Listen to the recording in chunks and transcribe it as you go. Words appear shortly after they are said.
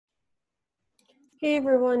Hey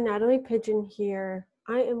everyone, Natalie Pigeon here.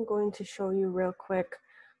 I am going to show you real quick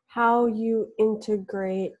how you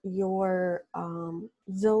integrate your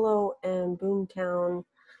Zillow and BoomTown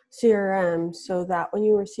CRM so that when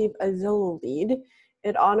you receive a Zillow lead,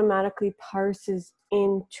 it automatically parses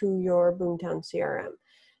into your BoomTown CRM.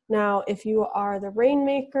 Now, if you are the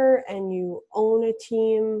rainmaker and you own a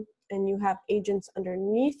team and you have agents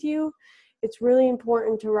underneath you, it's really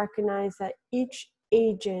important to recognize that each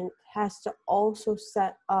agent has to also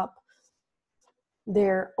set up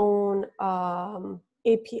their own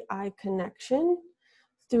API connection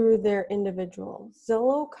through their individual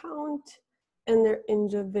Zillow account and their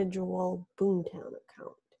individual BoomTown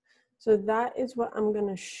account. So that is what I'm going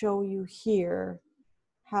to show you here,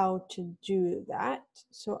 how to do that.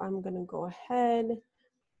 So I'm going to go ahead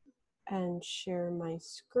and share my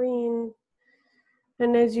screen.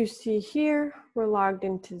 And as you see here, we're logged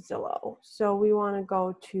into Zillow. So we want to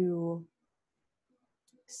go to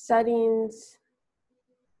Settings,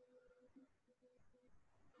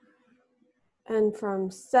 and from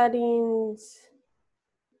Settings,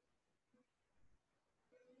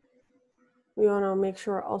 we want to make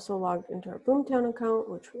sure we're also logged into our BoomTown account,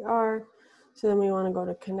 which we are. So then we want to go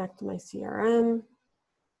to Connect My CRM,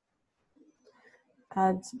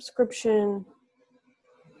 Add Subscription,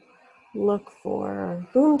 look for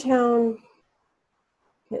BoomTown,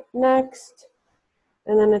 hit Next,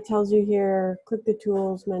 and then it tells you here, click the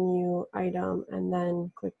Tools menu item, and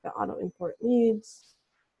then click the Auto Import Leads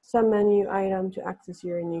sub-menu item to access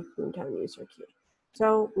your unique BoomTown user key.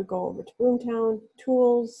 So we go over to BoomTown,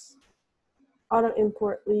 Tools, Auto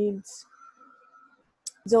Import Leads.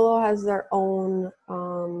 Zillow has their own,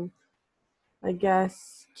 I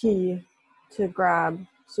guess, key to grab.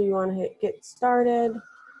 So you want to hit Get Started,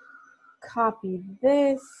 copy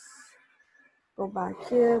this, go back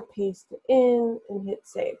here, paste it in, and hit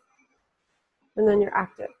Save. And then you're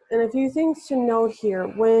active. And a few things to note here,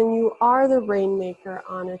 when you are the rainmaker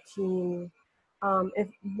on a team, if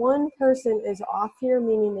one person is off here,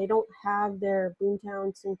 meaning they don't have their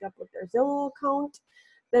BoomTown synced up with their Zillow account,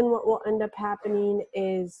 then what will end up happening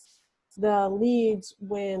is the leads,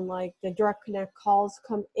 when like the direct connect calls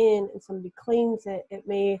come in and somebody claims it, it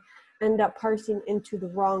may end up parsing into the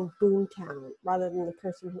wrong BoomTown rather than the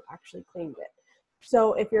person who actually claimed it.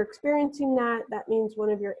 So if you're experiencing that, that means one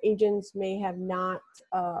of your agents may have not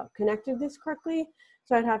connected this correctly.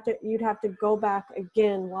 So you'd have to go back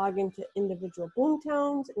again, log into individual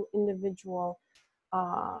BoomTowns and individual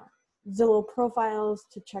Zillow profiles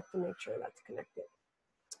to check to make sure that's connected.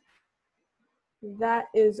 That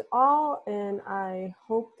is all, and I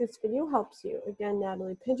hope this video helps you. Again,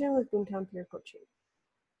 Natalie Pigeon with BoomTown Peer Coaching.